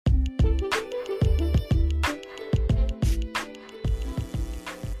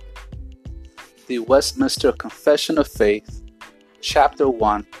the Westminster Confession of Faith, Chapter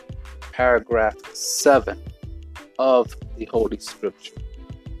 1, Paragraph 7 of the Holy Scripture.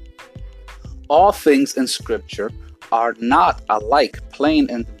 All things in Scripture are not alike plain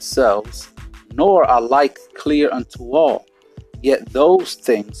in themselves, nor alike clear unto all. Yet those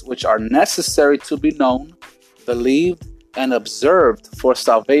things which are necessary to be known, believed, and observed for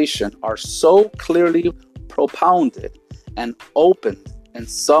salvation are so clearly propounded and opened in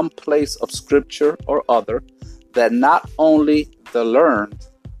some place of Scripture or other, that not only the learned,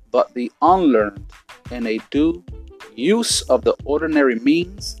 but the unlearned, in a due use of the ordinary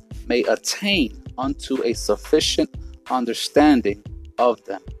means, may attain unto a sufficient understanding of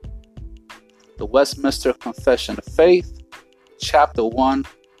them. The Westminster Confession of Faith, Chapter 1,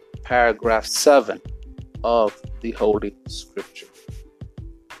 Paragraph 7 of the Holy Scripture.